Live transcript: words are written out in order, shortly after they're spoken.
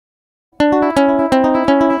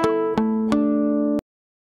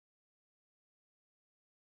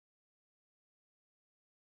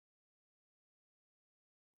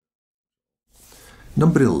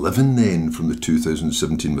Number 11 then from the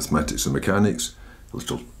 2017 Mathematics and Mechanics, a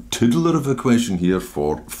little toodler of a question here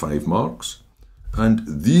for 5 marks. And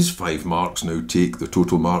these 5 marks now take the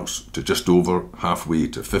total marks to just over halfway,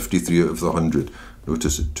 to 53 out of the 100.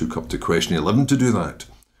 Notice it took up to question 11 to do that.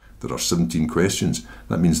 There are 17 questions.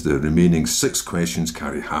 That means the remaining 6 questions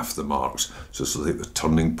carry half the marks. So this is like the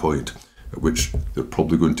turning point at which they're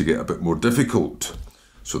probably going to get a bit more difficult.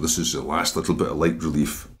 So this is the last little bit of light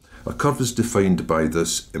relief. A curve is defined by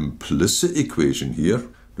this implicit equation here,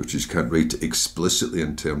 which you can't write explicitly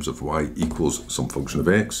in terms of y equals some function of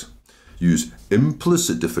x. Use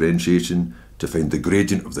implicit differentiation to find the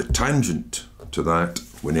gradient of the tangent to that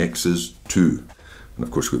when x is 2. And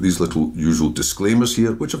of course we've got these little usual disclaimers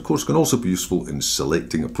here, which of course can also be useful in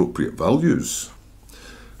selecting appropriate values.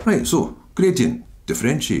 Right, so gradient,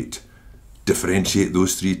 differentiate. Differentiate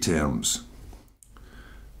those 3 terms.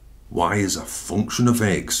 Y is a function of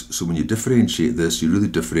x, so when you differentiate this, you're really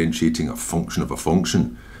differentiating a function of a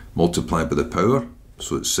function. Multiplied by the power,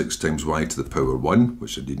 so it's 6 times y to the power 1,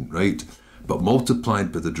 which I didn't write, but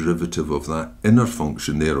multiplied by the derivative of that inner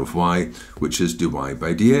function there of y, which is dy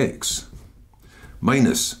by dx.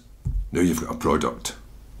 Minus, now you've got a product.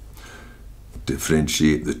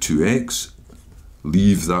 Differentiate the 2x,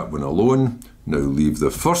 leave that one alone, now leave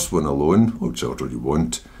the first one alone, which order you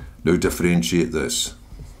want, now differentiate this.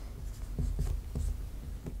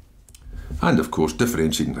 And of course,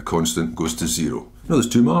 differentiating the constant goes to 0. Now there's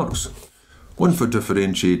 2 marks. One for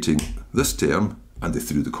differentiating this term, and they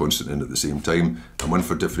threw the constant in at the same time, and one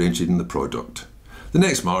for differentiating the product. The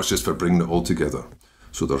next mark is just for bringing it all together.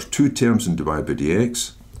 So there's 2 terms in dy by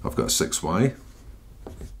dx. I've got 6y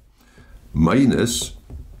minus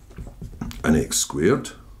an x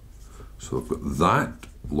squared. So I've got that,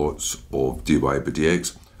 lots of dy by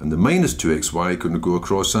dx, and the minus 2xy can go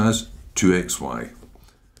across as 2xy.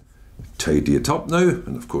 Tidy it up now,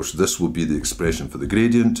 and of course this will be the expression for the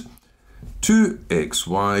gradient.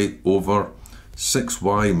 2xy over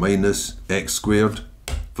 6y minus x squared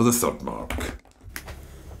for the 3rd mark.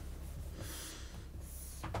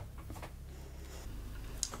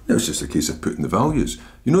 Now it's just a case of putting the values.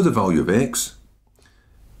 You know the value of x,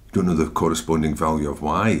 you don't know the corresponding value of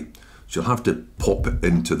y, so you'll have to pop it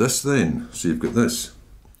into this then. So you've got this,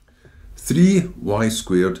 3y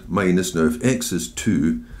squared minus, now if x is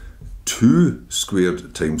 2, 2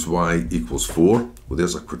 squared times y equals 4. Well,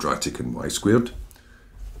 there's a quadratic in y squared.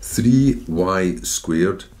 3y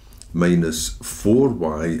squared minus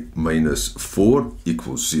 4y minus 4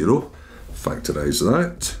 equals 0. Factorise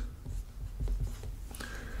that.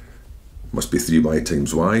 Must be 3y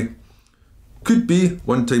times y. Could be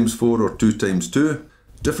 1 times 4 or 2 times 2.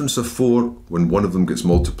 Difference of 4 when one of them gets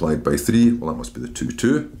multiplied by 3. Well, that must be the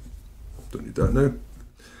 2. Don't need that now.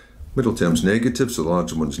 Middle term's negative, so the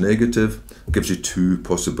larger one's negative. Gives you 2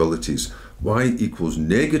 possibilities. Y equals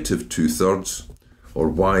negative 2/3 or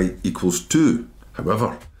y equals 2.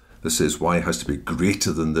 However, this says y has to be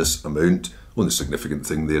greater than this amount. Only significant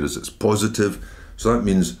thing there is it's positive. So that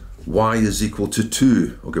means y is equal to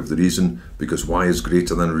 2. I'll give the reason, because y is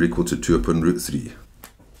greater than or equal to 2 upon root 3.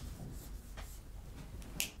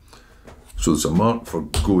 So there's a mark for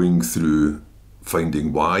going through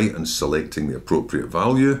finding y and selecting the appropriate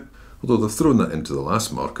value. Although they've thrown that into the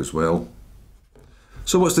last mark as well.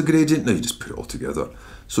 So what's the gradient? Now you just put it all together.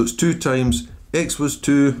 So it's 2 times x was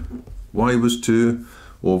 2, y was 2,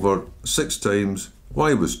 over 6 times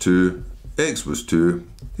y was 2, x was 2.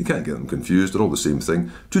 You can't get them confused, they're all the same thing.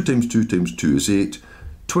 2 times 2 times 2 is 8.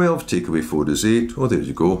 12 take away 4 is 8. Oh, there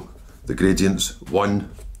you go. The gradient's 1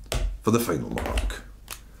 for the final mark.